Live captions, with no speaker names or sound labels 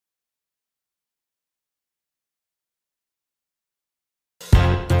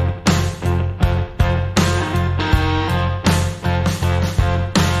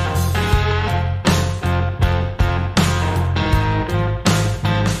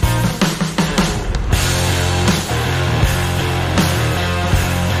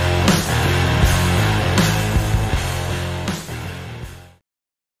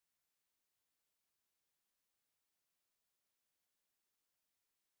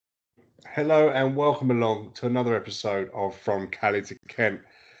Hello and welcome along to another episode of From Cali to Kent.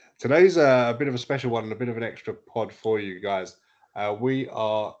 Today's a bit of a special one and a bit of an extra pod for you guys. We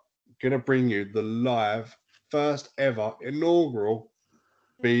are going to bring you the live first ever inaugural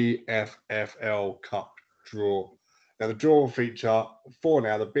BFFL Cup draw. Now, the draw will feature four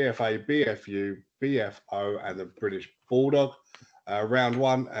now: the BFA, BFU, BFO, and the British Bulldog. Round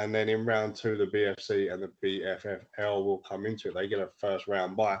one, and then in round two, the BFC and the BFFL will come into it. They get a first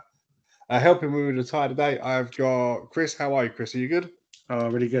round bye. Helping me with the tie today, I've got Chris. How are you, Chris? Are you good? Oh,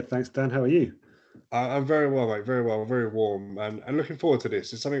 really good. Thanks, Dan. How are you? I'm very well, mate. Very well, very warm, and looking forward to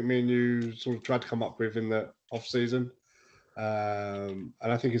this. It's something me and you sort of tried to come up with in the off season, and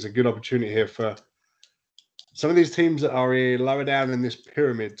I think it's a good opportunity here for some of these teams that are here lower down in this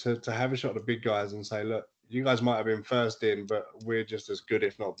pyramid to have a shot at the big guys and say, look, you guys might have been first in, but we're just as good,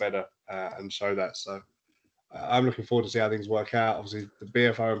 if not better, and show that. So I'm looking forward to see how things work out. Obviously, the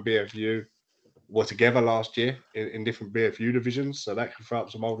BFO and BFU were together last year in different BFU divisions, so that can throw up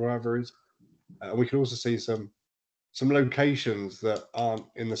some old rivalries. We can also see some locations that aren't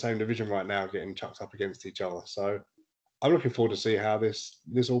in the same division right now getting chucked up against each other. So I'm looking forward to see how this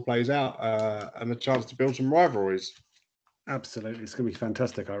all plays out and a chance to build some rivalries. Absolutely. It's going to be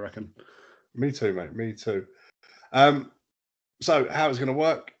fantastic, I reckon. Me too, mate. Me too. Um, so how it's going to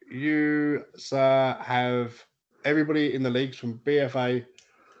work? You have everybody in the leagues from BFA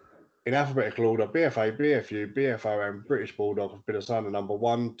in alphabetical order: BFA, BFU, BFO, and British Bulldog have been assigned a number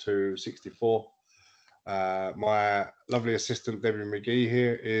 1 to 64. My lovely assistant Debbie McGee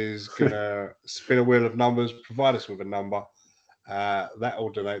here is gonna spin a wheel of numbers, provide us with a number. That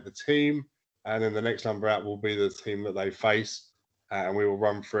will denote the team, and then the next number out will be the team that they face, and we will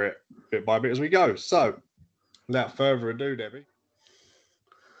run through it bit by bit as we go. So, without further ado, Debbie,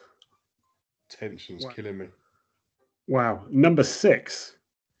 tension's Wow. killing me. Wow. Number 6.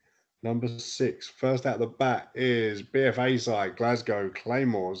 Number 6, first out the bat is BFA side Glasgow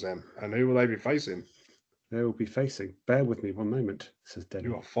Claymores, and who will they be facing? They will be facing. Bear with me one moment, says You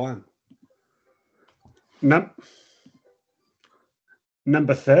Denny. are fine. Num-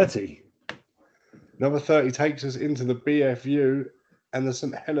 Number 30. Number 30 takes us into the BFU and the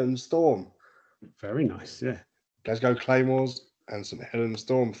St Helens Storm. Very nice. Yeah. Glasgow Claymores and St Helens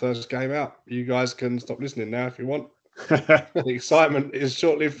Storm. First game out. You guys can stop listening now if you want. The excitement is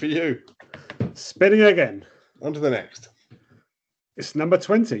short lived for you. Spinning again. On to the next. It's number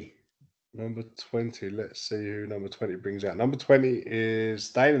 20. Number 20. Let's see who number 20 brings out. Number 20 is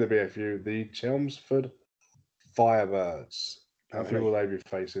staying in the BFU, the Chelmsford Firebirds. And who will they be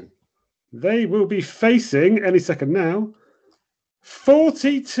facing? They will be facing, any second now,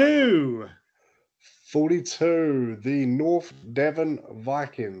 42. 42, the North Devon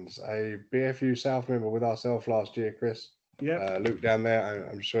Vikings, a BFU South member with ourselves last year, Chris. Yeah. Luke down there,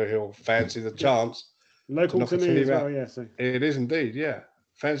 I'm sure he'll fancy the chance Local knock to a me team as well, out. yeah. So, It is indeed, yeah.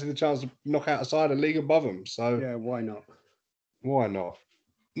 Fancy the chance to knock out a side a league above them. So yeah, why not? why not?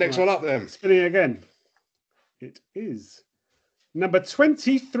 Next Right. one up then. Spinning again. It is number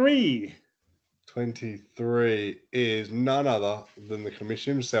 23. 23 is none other than the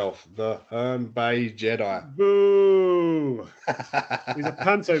commission himself, the Herne Bay Jedi. Boo! He's a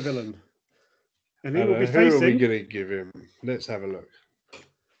panto villain. And he will be Who are we facing. going to give him? Let's have a look.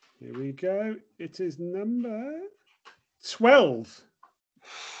 Here we go. It is number 12.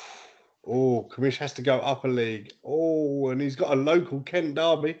 Oh, Commish has to go up a league. Oh, and he's got a local Kent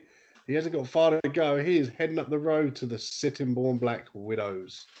derby. He hasn't got far to go. He is heading up the road to the Sittingbourne Black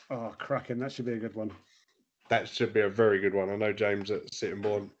Widows. Oh, cracking. That should be a good one. That should be a very good one. I know James at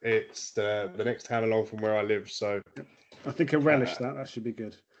Sittingbourne. It's the next town along from where I live. So I think he'll relish that. That should be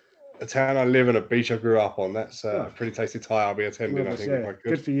good. a town I live in, a beach I grew up on. That's a pretty tasty tie I'll be attending, I think, if I could.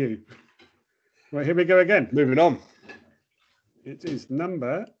 Good for you. Right, here we go again. Moving on. It is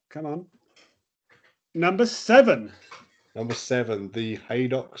number 7. Number 7, the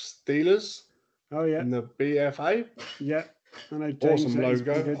Haydock Steelers. Oh, yeah. In the BFA. Yeah. I know James. Awesome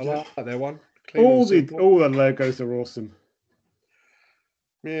logo. Good, I like their one. All the logos are awesome.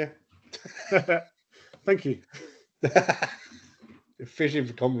 Yeah. Thank you. You're fishing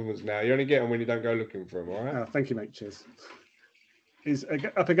for compliments now. You only get them when you don't go looking for them, all right? Oh, thank you, mate. Cheers. Is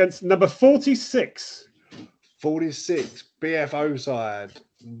up against number 46. 46, BFO side,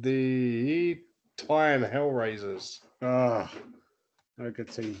 the Tyne Hellraisers. Ah, oh, a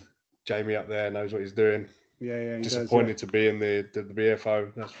good team. Jamie up there knows what he's doing. Yeah, he disappointed does, to be in the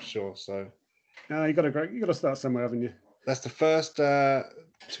BFO, that's for sure. So, no, you got to start somewhere, haven't you? That's the first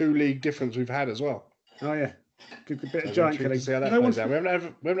 2 league difference we've had as well. Oh yeah, Good bit of So giant intrigued killing. to see how that No plays one. out.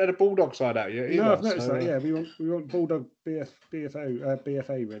 We haven't had a bulldog side out yet either. No, I've noticed so, that. Yeah, we want Bulldog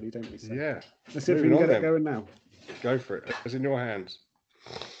BFA really, don't we? So Yeah. let's see if we Moving can on get it then. going now. Go for it. It's in your hands.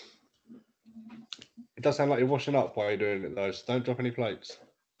 It does sound like you're washing up while you're doing it, though. So don't drop any plates.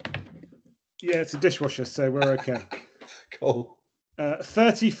 Yeah, it's a dishwasher, so we're okay. Cool.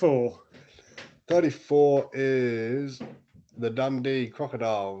 34. 34 is the Dundee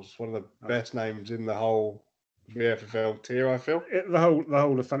Crocodiles, one of the best names in the whole VFL tier, I feel. The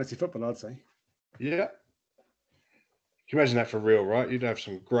whole of fantasy football, I'd say. Yeah. Can you imagine that for real, right? You'd have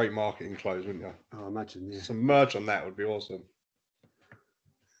some great marketing clothes, wouldn't you? Oh, imagine, yeah. Some merch on that would be awesome.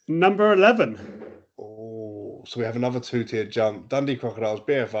 Number 11. Oh, so we have another two-tier jump. Dundee Crocodiles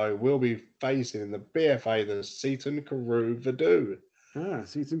BFO will be facing in the BFA the Seaton Carew Vadoo.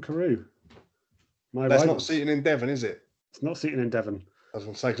 Seaton Carew. That's not Seaton in Devon, is it? It's not Seaton in Devon. I was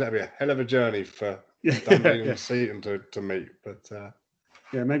going to say, 'cause that'd be a hell of a journey for Yeah, Dundee and Seaton to meet. But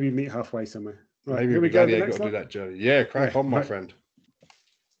yeah, maybe meet halfway somewhere. Right, maybe here we we go. got to do that journey. Yeah, crack on, my friend.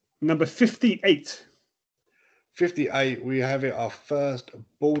 Number 58. 58, we have it our first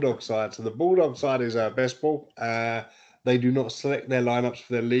Bulldog side. So the Bulldog side is our best ball. They do not select their lineups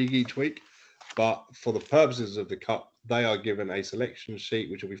for their league each week, but for the purposes of the cup, they are given a selection sheet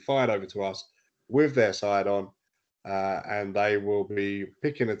which will be fired over to us with their side on, and they will be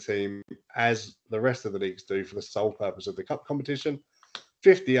picking a team as the rest of the leagues do for the sole purpose of the cup competition.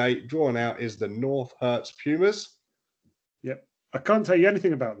 58 drawn out is the North Herts Pumas. Yep, I can't tell you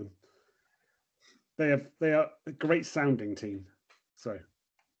anything about them. They are a great sounding team. So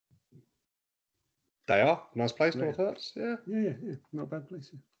they are nice place, North Herts. Yeah, not a bad place.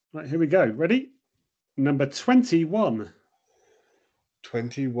 Yeah. Right, here we go. Ready? Number 21.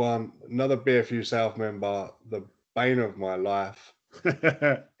 21, another BFU South member, the bane of my life.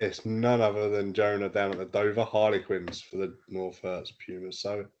 It's none other than Jonah down at the Dover Harlequins for the North Herts Pumas.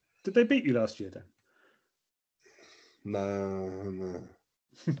 So, did they beat you last year, Dan? No.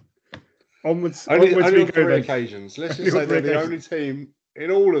 Onwards only we on go 3 then. occasions. Let's just say they're the only team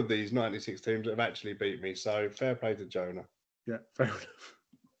in all of these 96 teams that have actually beat me. So fair play to Jonah. Yeah, fair enough.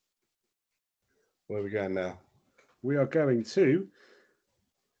 Where are we going now? We are going to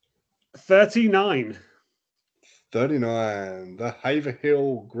 39. 39, the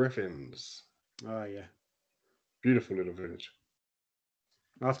Haverhill Griffins. Oh, yeah. Beautiful little village.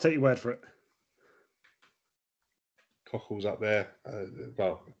 I'll have to take your word for it. Cockles up there.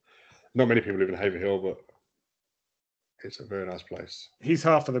 Well, not many people live in Haverhill, but it's a very nice place. He's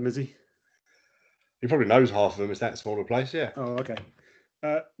half of them, is he? He probably knows half of them. It's that small a place, yeah. Oh, okay.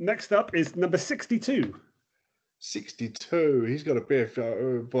 Next up is number 62. 62. He's got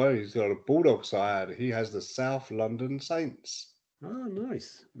a he's got a Bulldog side. He has the South London Saints. Oh,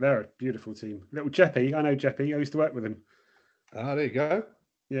 nice. Very beautiful team. Little Jeppy. I know Jeppy. I used to work with him. Ah, there you go.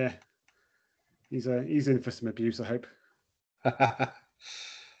 Yeah. He's in for some abuse, I hope.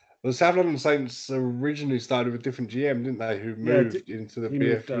 Well, the South London Saints originally started with a different GM, didn't they? Who moved into the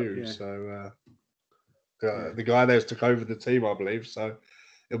BFU. So the guy there's took over the team, I believe. So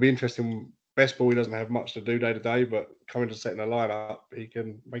it'll be interesting. Best ball, he doesn't have much to do day to day, but coming to setting a lineup, he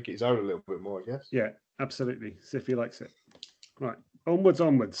can make it his own a little bit more, I guess. Yeah, absolutely. See if he likes it. Right,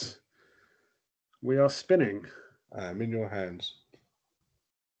 onwards. We are spinning. I'm in your hands.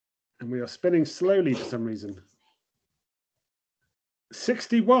 And we are spinning slowly for some reason.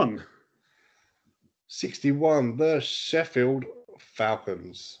 61. 61, the Sheffield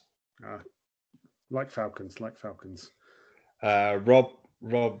Falcons. Like Falcons.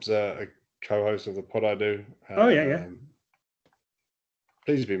 Rob's a co-host of the pod I do. Yeah.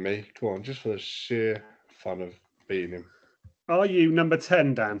 Please be me. Come on, just for the sheer fun of beating him. Are you number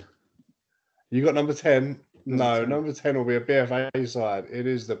 10, Dan? You got number 10? No, number 10 will be a BFA side. It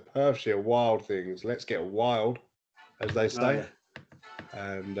is the Perthshire Wild Things. Let's get wild, as they say. Oh, yeah.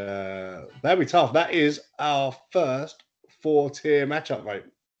 And that'll be tough. That is our first 4-tier matchup, mate.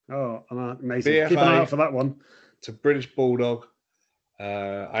 Oh, amazing. BFA Keep an eye out for that one. To British Bulldog.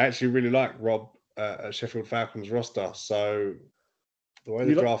 I actually really like Rob at Sheffield Falcons roster. So the way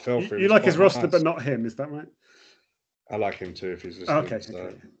the draft fell through, you like his roster, but not him. Is that right? I like him too if he's listening. Okay.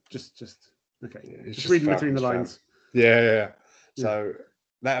 Just okay. Yeah, just reading between the lines. Yeah. So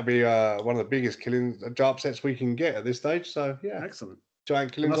that'll be one of the biggest job sets we can get at this stage. So yeah, excellent.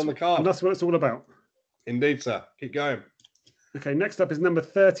 Giant killings on the card. And that's what it's all about. Indeed, sir. Keep going. Okay, next up is number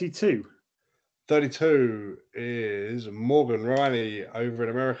 32. 32 is Morgan Riley over in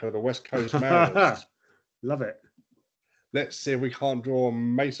America, the West Coast Mariners. Love it. Let's see if we can't draw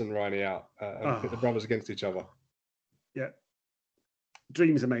Mason Riley out and pit the brothers against each other. Yeah.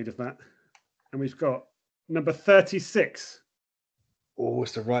 Dreams are made of that. And we've got Number 36. Oh,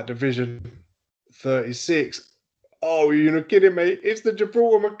 it's the right division. 36. Oh, you're not kidding me. It's the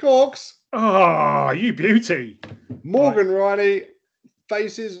Gibraltar Macaques. Oh, you beauty. Morgan Riley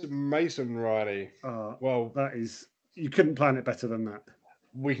faces Mason Riley. Well, that is, you couldn't plan it better than that.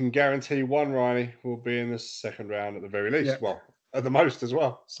 We can guarantee one Riley will be in the second round at the very least. Yeah. Well, at the most as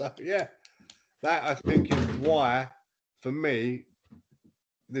well. So, yeah, that I think is why, for me,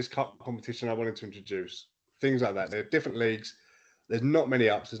 this cup competition I wanted to introduce. Things like that. They're different leagues. There's not many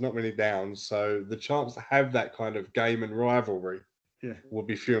ups. There's not many downs. So the chance to have that kind of game and rivalry will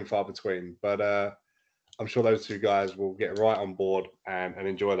be few and far between. But I'm sure those two guys will get right on board and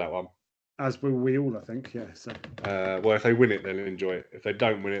enjoy that one. As will we all, I think. Yeah. So. Well, if they win it, they'll enjoy it. If they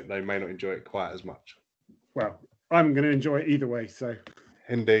don't win it, they may not enjoy it quite as much. Well, I'm going to enjoy it either way. So.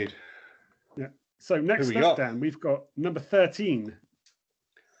 Indeed. Yeah. So next up, Dan, we've got number 13.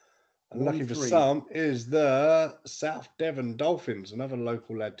 And lucky for some is the South Devon Dolphins, another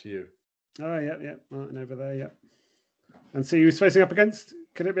local lad to you. Oh, yeah. Martin over there, yeah. And see who's facing up against?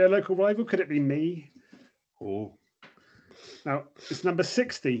 Could it be a local rival? Could it be me? Oh. Now, it's number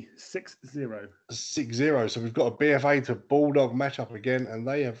 60, 6-0. 6-0. So we've got a BFA to Bulldog matchup again, and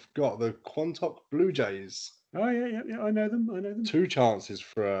they have got the Quantock Blue Jays. Oh, yeah. I know them. 2 chances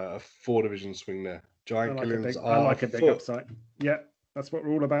for a 4-division swing there. Giant Killings I like a big upside. Yeah, that's what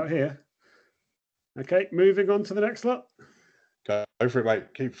we're all about here. Okay, moving on to the next lot. Go for it,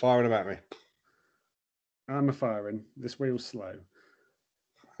 mate. Keep firing them at me. I'm a firing. This wheel's slow.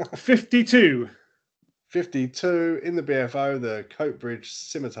 52. 52 in the BFO, the Coatbridge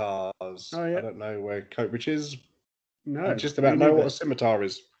Scimitars. Oh, yeah. I don't know where Coatbridge is. No. I just about know what a scimitar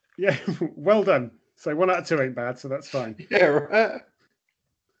is. Yeah, well done. So 1 out of 2 ain't bad, so that's fine. Yeah, right.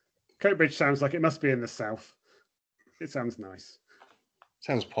 Coatbridge sounds like it must be in the south. It sounds nice.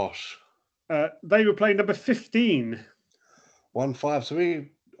 Sounds posh. They were playing number 15. 1-5. So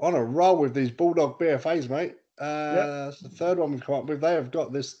we on a roll with these Bulldog BFAs, mate. That's the third one we've come up with. They have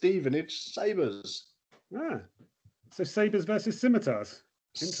got the Stevenage Sabres. So Sabres versus Scimitars.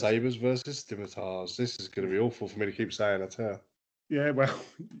 Sabres versus Scimitars. This is going to be awful for me to keep saying, I tell you. Yeah, well,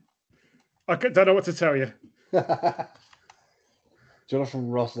 I don't know what to tell you. Jonathan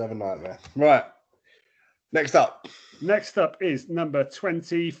Ross is have a nightmare. Right. Next up is number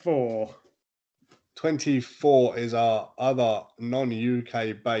 24. 24 is our other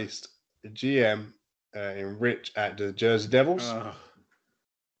non-UK based GM in Rich at the Jersey Devils.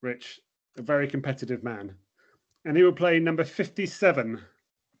 Rich, a very competitive man. And he will play number 57.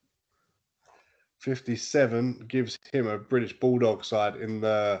 57 gives him a British Bulldog side in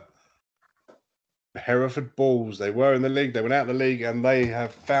the Hereford Bulls. They were in the league, they went out of the league, and they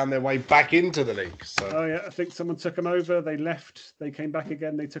have found their way back into the league. So. Oh, yeah, I think someone took them over. They left, they came back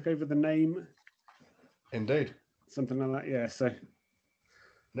again, they took over the name. Indeed. Something like that, yeah. So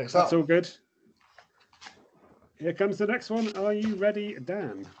next up. That's all good. Here comes the next one. Are you ready,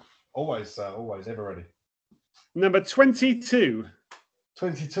 Dan? Always, ever ready. Number 22.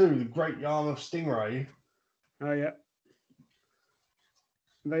 22, the Great Yarmouth Stingray. Oh, yeah.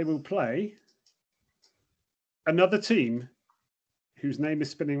 They will play another team whose name is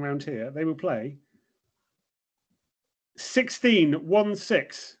spinning around here. They will play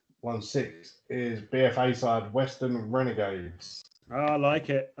 16-1-6. 1-6 is BFA side Western Renegades. Oh, I like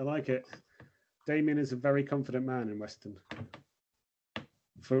it. Damien is a very confident man in Western.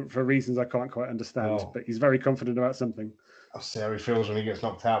 For reasons I can't quite understand, but he's very confident about something. I'll see how he feels when he gets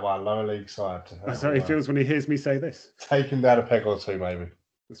knocked out by a lower league side. That's how he feels when he hears me say this. Take him down a peg or two, maybe.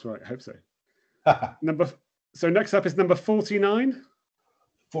 That's right. I hope so. So next up is number 49.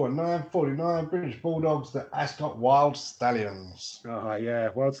 49, British Bulldogs, the Ascot Wild Stallions. Oh, yeah.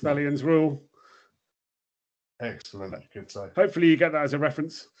 Wild Stallions rule. Excellent, good say. Hopefully you get that as a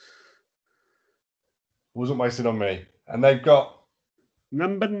reference. Wasn't wasted on me. And they've got...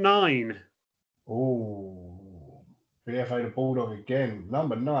 Number 9. Oh, BFA the Bulldog again.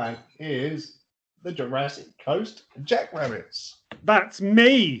 Number 9 is the Jurassic Coast Jackrabbits. That's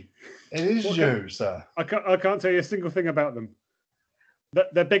me. It is you, sir. I can't tell you a single thing about them.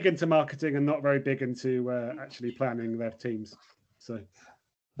 They're big into marketing and not very big into actually planning their teams. So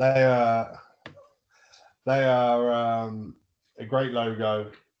they are a great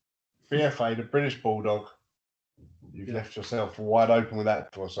logo. BFA, the British Bulldog. You've left yourself wide open with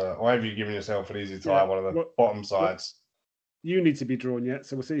that for us, or have you given yourself an easy tie one of the bottom sides? You need to be drawn yet,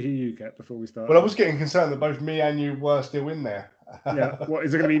 so we'll see who you get before we start. Well, I was getting concerned that both me and you were still in there. Yeah, what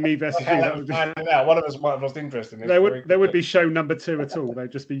is it going to be, me versus you? One of us might have lost interest in it. There would be show number 2 at all.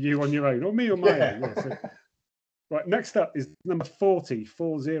 They'd just be you on your own, or me on my own. Yeah, so. Right, next up is number 40.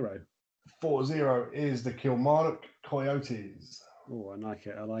 4-0 is the Kilmarnock Coyotes. Oh, I like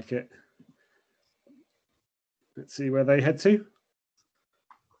it. I like it. Let's see where they head to.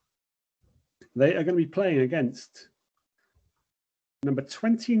 They are going to be playing against number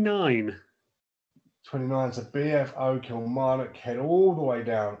 29. 29 is the BFO Kilmarnock. Head all the way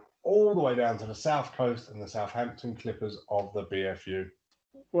down to the south coast and the Southampton Clippers of the BFU.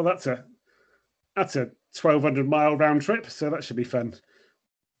 Well, that's a 1,200-mile round trip, so that should be fun.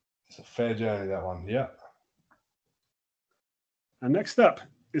 It's a fair journey, that one. Yeah. And next up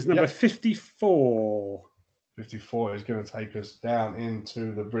is number 54. 54 is going to take us down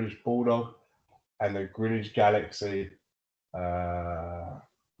into the British Bulldog and the Greenwich Galaxy. Well,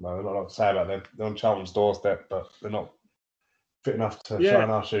 there's not a lot to say about them. They're on Charlton's doorstep, but they're not fit enough to shine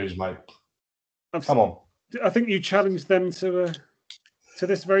our shoes, mate. Come on. I think you challenged them to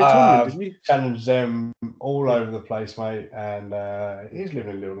this very tournament, didn't you? Challenged them all over the place, mate. And he's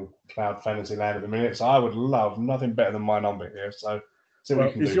living in a little cloud fantasy land at the minute. So I would love nothing better than my number here. So see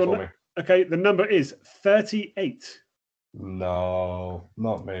what you can do for me. Okay, the number is 38. No,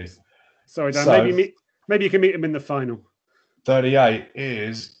 not me. Sorry, Dan. Maybe you can meet him in the final. 38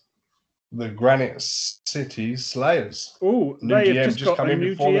 is the Granite City Slayers. Oh, they have just got a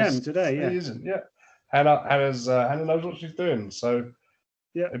new GM today. Yeah. Hannah knows what she's doing. So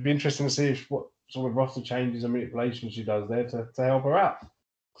yeah, it'd be interesting to see what sort of roster changes and manipulations she does there to help her out.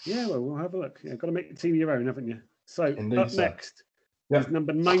 Yeah, well, we'll have a look. Got to make the team your own, haven't you? So Indeed, up next is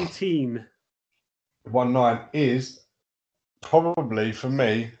number 19. 19 is probably, for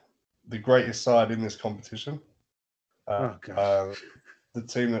me, the greatest side in this competition. The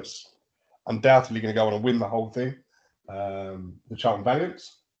team that's undoubtedly going to go on and win the whole thing, the Charlton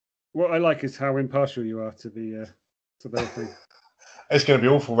Valiants. What I like is how impartial you are to the whole thing. It's going to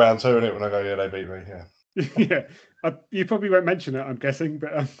be awful round two, isn't it? When I go, yeah, they beat me. Yeah. Yeah. You probably won't mention it, I'm guessing,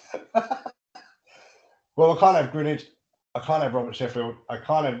 but. Well, I can't have Greenwich. I can't have Robert Sheffield. I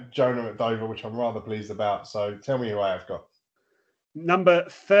can't have Jonah at Dover, which I'm rather pleased about. So tell me who I have got. Number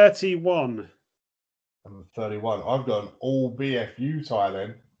 31. Number 31. I've got an all BFU tie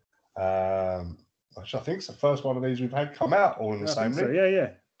then. Which I think is the first one of these we've had come out all in the same league. So,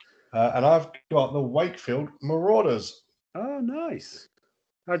 yeah. And I've got the Wakefield Marauders. Oh, nice.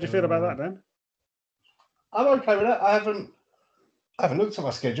 How do you feel about that, Dan? I'm okay with that. I haven't looked at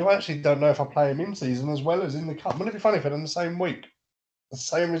my schedule. I actually don't know if I play them in season as well as in the cup. Wouldn't it be funny if they're in the same week? The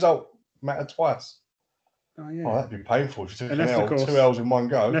same result mattered twice. Oh, yeah. Oh, that'd be painful if you took an L, 2 L's in one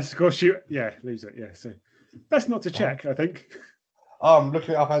go. Unless, of course, lose it. Yeah, so best not to check, I think. I'm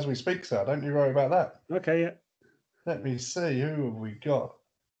looking it up as we speak, sir. Don't you worry about that. Okay, yeah. Let me see. Who have we got?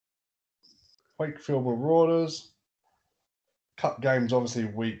 Wakefield Marauders. Cup games, obviously,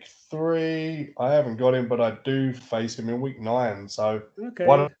 week 3. I haven't got him, but I do face him in week 9. So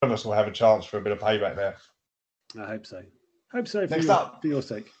one of us will have a chance for a bit of payback there. I hope so. For your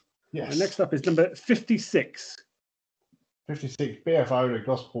sake. Yes. And next up is number 56. 56, BFO, the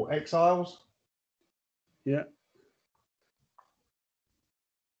Gosport Exiles. Yeah.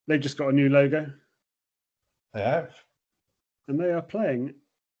 They've just got a new logo. They have. And they are playing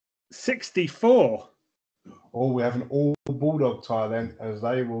 64. Oh, we have an all Bulldog tie then, as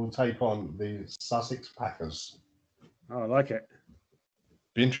they will take on the Sussex Packers. Oh, I like it.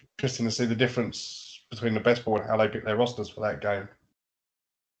 Be interesting to see the difference between the best ball and how they pick their rosters for that game.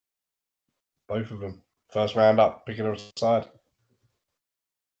 Both of them. First round up, picking a side.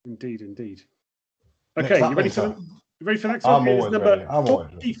 Indeed. Okay, you ready for the next one? I'm always ready.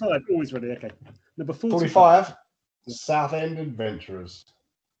 45. Always ready, okay. Number 45, the Southend Adventurers.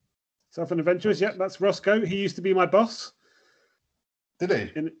 Southend Adventurers, yeah, that's Roscoe. He used to be my boss. Did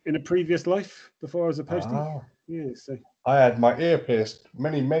he? In a previous life, before I was a postie. Yeah, so. I had my ear pierced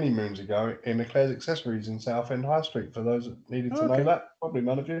many, many moons ago in Leclerc's Accessories in Southend High Street, for those that needed to know that. Probably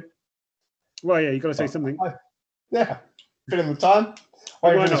none of you. Well, yeah, you've got to say something. Yeah, been in the time.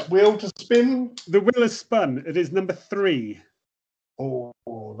 Waiting for this wheel to spin. The wheel has spun. It is number 3. Oh,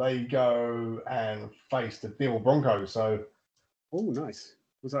 they go and face the Deal Broncos. So, nice.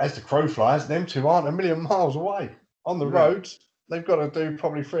 As the crow flies, them two aren't a million miles away. On the roads, they've got to do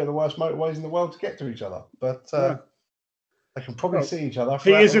probably 3 of the worst motorways in the world to get to each other. But they can probably see each other.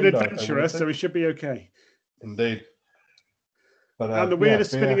 He is an adventurer, so he should be okay. Indeed. But, and the wheel is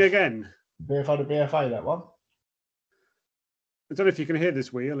spinning again. BFA to BFA, that one. I don't know if you can hear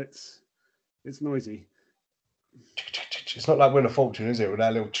this wheel. It's noisy. It's not like Wheel of Fortune, is it? With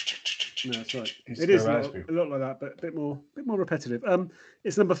that little. No, that's right. It is a lot like that, but a bit more repetitive.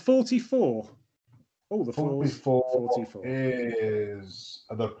 It's number 44. Oh, the 44 is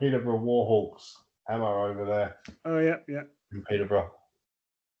the Peterborough Warhawks. Ammo over there. Oh yeah. In Peterborough.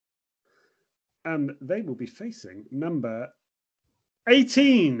 And they will be facing number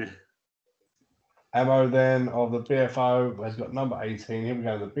 18. Ammo then of the BFO has got number 18. Here we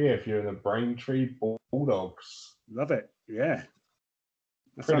go, the BFU and the Braintree Bulldogs. Love it. Yeah.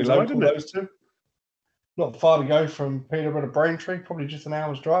 That pretty local, right, those two. Not far to go from Peterborough to Braintree, probably just an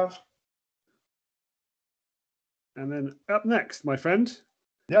hour's drive. And then up next, my friend.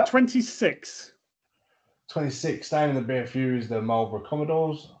 Yeah. 26. 26, staying in the BFU is the Marlborough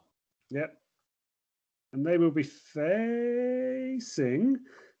Commodores. Yep. And they will be facing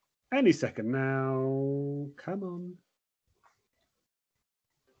any second now. Come on.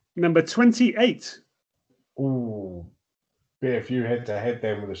 Number 28. Ooh. BFU head-to-head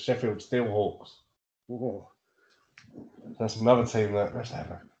then with the Sheffield Steelhawks. Oh. That's another team that... Let's have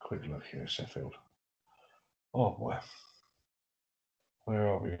a quick look here, Sheffield. Oh, boy. Where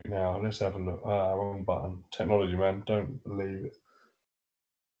are we now? Let's have a look. Wrong button. Technology, man. Don't believe it.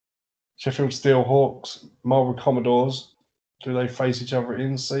 Sheffield Steelhawks, Marlborough Commodores. Do they face each other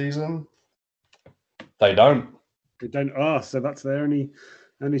in season? They don't. They don't. So that's their only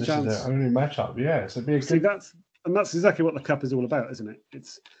this chance. Is their only matchup. Yeah. So be a See, that's exactly what the cup is all about, isn't it?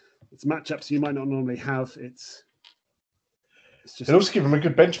 It's matchups you might not normally have. It's just. It also give them a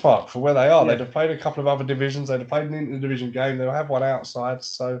good benchmark for where they are. Yeah. They'd have played a couple of other divisions. They'd have played an inter-division game. They'll have one outside.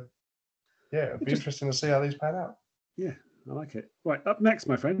 So, yeah, it'd be interesting to see how these pan out. Yeah, I like it. Right, up next,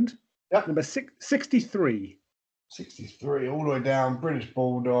 my friend. Yeah. Number 63. 63, all the way down. British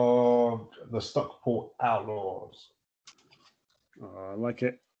Bulldog, the Stockport Outlaws. Oh, I like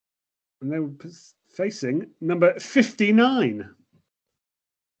it. And they were facing number 59.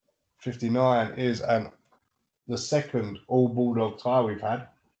 59 is the second all Bulldog tie we've had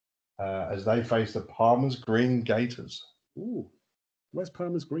as they face the Palmer's Green Gators. Ooh, where's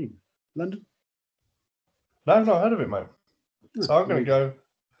Palmer's Green? London? No, I've not heard of it, mate. So I'm going to go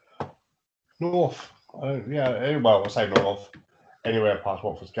north. Well, I say north. Anywhere past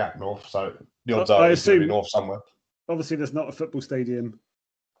Watford's Gap north. So the odds are it's going to be north somewhere. Obviously, there's not a football stadium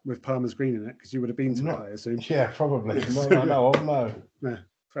with Palmer's Green in it because you would have been to it, I assume. Yeah, probably. No. No,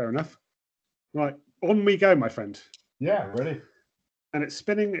 fair enough. Right, on we go, my friend. Yeah, ready. And it's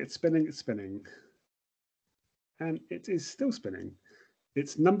spinning, it's spinning, it's spinning. And it is still spinning.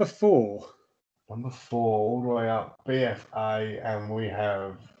 It's number 4. Number 4, all the way up, BFA, and we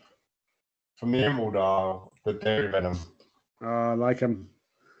have, from the Emerald Isle, the Dairy Venom. I like them.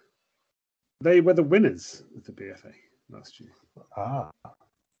 They were the winners of the BFA last year.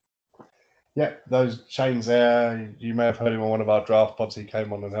 Yeah, those chains there, you may have heard him on one of our draft pods. He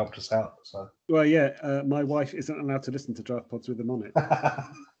came on and helped us out. So. Well, yeah, my wife isn't allowed to listen to draft pods with them on it.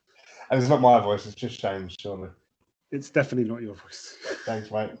 And it's not my voice, it's just Shane's, surely. It's definitely not your voice. Thanks,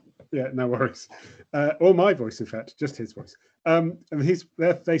 mate. Yeah, no worries. Or my voice, in fact, just his voice. And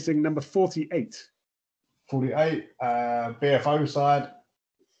they're facing number 48. 48, BFO side,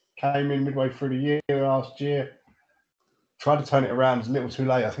 came in midway through the year last year. Tried to turn it around, it's a little too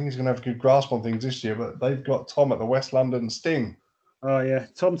late. I think he's going to have a good grasp on things this year, but they've got Tom at the West London Sting. Oh, yeah.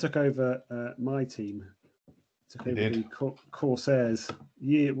 Tom took over my team. Took over the Corsairs.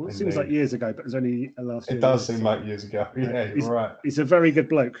 It seems like years ago, but it was only last year. It does seem like years ago. Yeah, you're right. He's a very good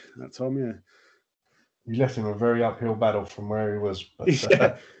bloke, that Tom, yeah. You left him a very uphill battle from where he was. But,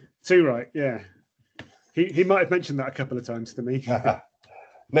 yeah, too right, yeah. He might have mentioned that a couple of times to me.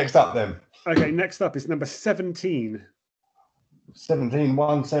 Next up, then. Okay, next up is number 17. 17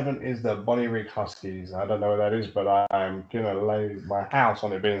 is the Bonnyrigg Huskies. I don't know what that is, but I am going to lay my house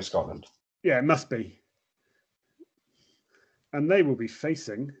on it being in Scotland. Yeah, it must be. And they will be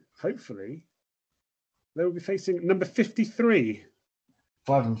facing, hopefully, number 53.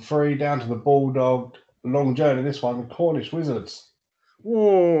 5-3 down to the Bulldog. Long journey, this one, the Cornish Wizards.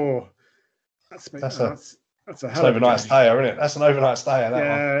 Whoa. That's a hell of an overnight stayer, isn't it? That's an overnight stayer,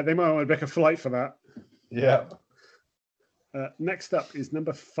 that one. They might want to make a flight for that. Yeah. Next up is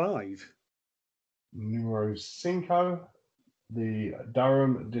number 5. Numero 5, the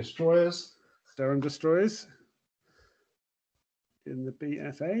Durham Destroyers. Durham Destroyers in the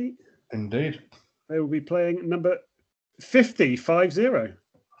BFA. Indeed. They will be playing number 50. 5-0.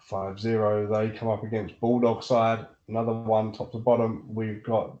 They come up against Bulldog side. Another one, top to bottom. We've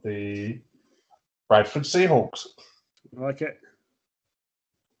got the Bradford Seahawks. I like it.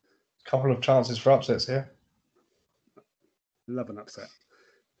 Couple of chances for upsets here. Love an upset.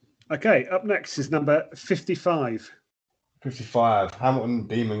 Okay, up next is number 55. 55, Hamilton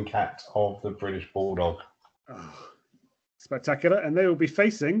Demon Cat of the British Bulldog. Oh, spectacular. And they will be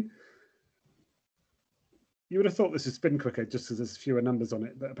facing... You would have thought this would spin quicker just because there's fewer numbers on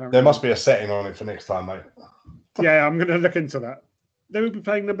it. But apparently there must be a setting on it for next time, mate. Yeah, I'm going to look into that. They will be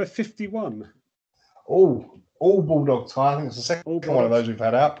playing number 51. all Bulldog tie. I think it's the second one of those we've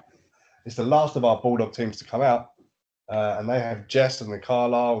had out. It's the last of our Bulldog teams to come out. And they have Jess and the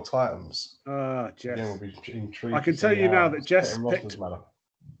Carlisle Titans. Jess. Again, we'll be intrigued. I can tell you now that Jess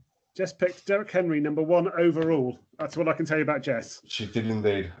picked Derek Henry #1 overall. That's what I can tell you about Jess. She did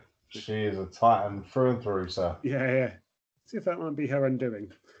indeed. She is a Titan through and through, sir. Yeah. See if that might be her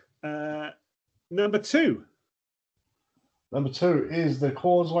undoing. Number 2. Number 2 is the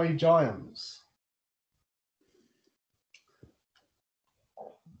Causeway Giants.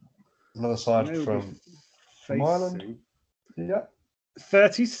 Another side from Ireland. Yeah.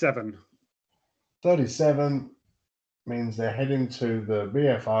 37. 37 means they're heading to the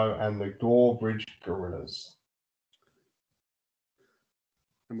BFO and the Gorebridge Gorillas.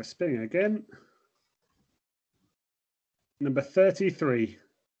 And we're spinning again. Number 33.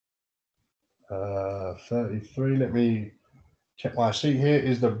 33. Let me check my sheet here.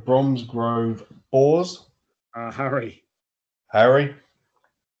 Is the Bromsgrove Boars. Harry. Harry.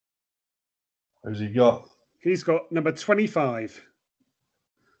 Who's he got? He's got number 25.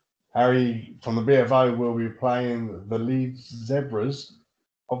 Harry from the BFO will be playing the Leeds Zebras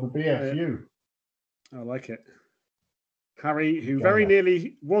of the BFU. I like it. Harry, who very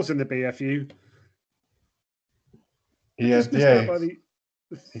nearly was in the BFU. He missed out by the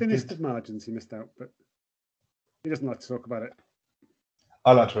thinnest of margins. He missed out, but he doesn't like to talk about it.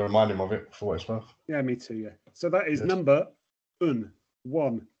 I like to remind him of it for what it's worth. Yeah, me too. Yeah. So that is number uno.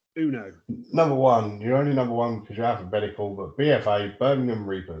 Number 1. You're only number 1 because you're alphabetical, but BFA, Birmingham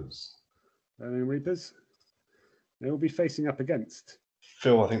Reapers. Birmingham Reapers. They will be facing up against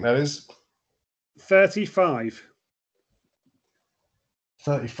Phil, I think that is. 35.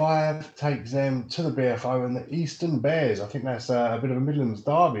 35 takes them to the BFO and the Eastern Bears. I think that's a bit of a Midlands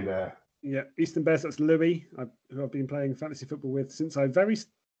derby there. Yeah, Eastern Bears. That's Louis, who I've been playing fantasy football with since I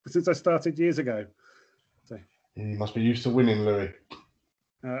started years ago. So he must be used to winning, Louis.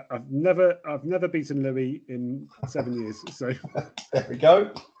 I've never beaten Louis in 7 years. So there we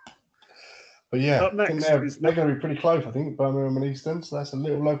go. But yeah, up next they're going to be pretty close. I think Birmingham and Eastern. So that's a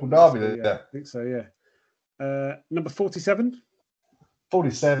little local derby there. Yeah, I think so. Yeah. Number 47.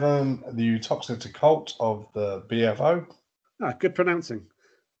 47. The Utoxeter Colt of the BFO. Good pronouncing.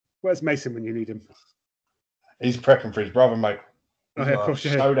 Where's Mason when you need him? He's prepping for his brother, mate. Of course,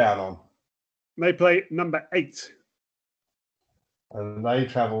 showdown on. They play number 8. And they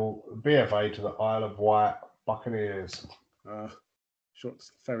travel BFA to the Isle of Wight Buccaneers. Short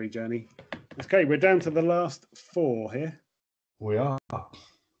ferry journey. Okay, we're down to the last 4 here. We are.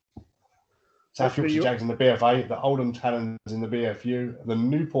 South Yorkshire Jags in the BFA, the Oldham Talons in the BFU, the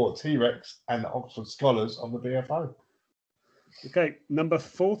Newport T-Rex and the Oxford Scholars of the BFO. Okay, number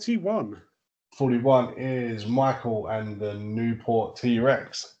 41. 41 is Michael and the Newport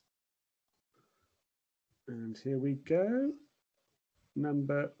T-Rex. And here we go.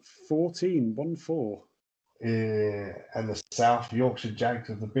 Number 14, 1-4. And the South Yorkshire Jags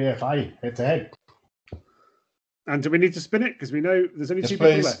of the BFA, head-to-head. And do we need to spin it? Because we know there's only 2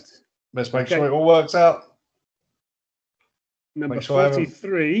 please. people left. Let's make sure it all works out. Number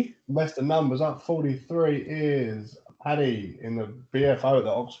 43. Messed the numbers up. 43 is Paddy in the BFO at the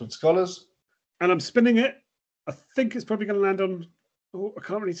Oxford Scholars. And I'm spinning it. I think it's probably going to land on, I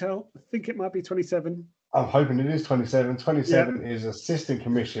can't really tell. I think it might be 27. I'm hoping it is 27. 27 is Assistant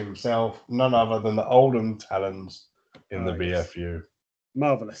Commissioner himself, none other than the Oldham Talons in the BFU.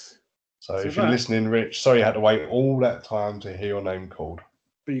 Marvellous. So if you're listening, Rich, sorry you had to wait all that time to hear your name called.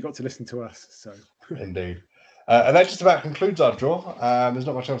 But you got to listen to us, so. Indeed. And that just about concludes our draw. There's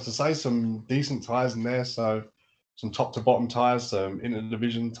not much else to say. Some decent ties in there. So some top to bottom ties, some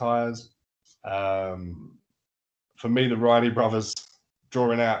interdivision ties. For me, the Riley brothers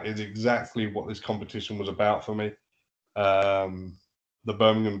drawing out is exactly what this competition was about for me. The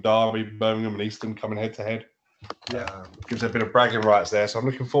Birmingham Derby, Birmingham and Eastern coming head to head. Gives a bit of bragging rights there. So I'm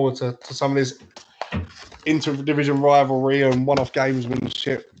looking forward to some of this inter-division rivalry and one-off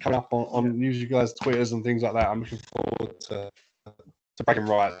gamesmanship coming up on you guys' Twitters and things like that. I'm looking forward to bragging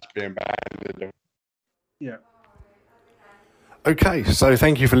rights being banded. Yeah. Okay, so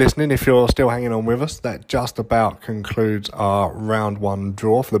thank you for listening. If you're still hanging on with us, that just about concludes our round 1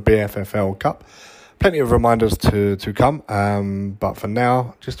 draw for the BFFL Cup. Plenty of reminders to come, but for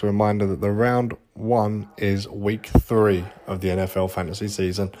now, just a reminder that the round 1 is week 3 of the NFL fantasy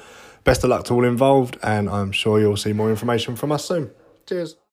season. Best of luck to all involved, and I'm sure you'll see more information from us soon. Cheers.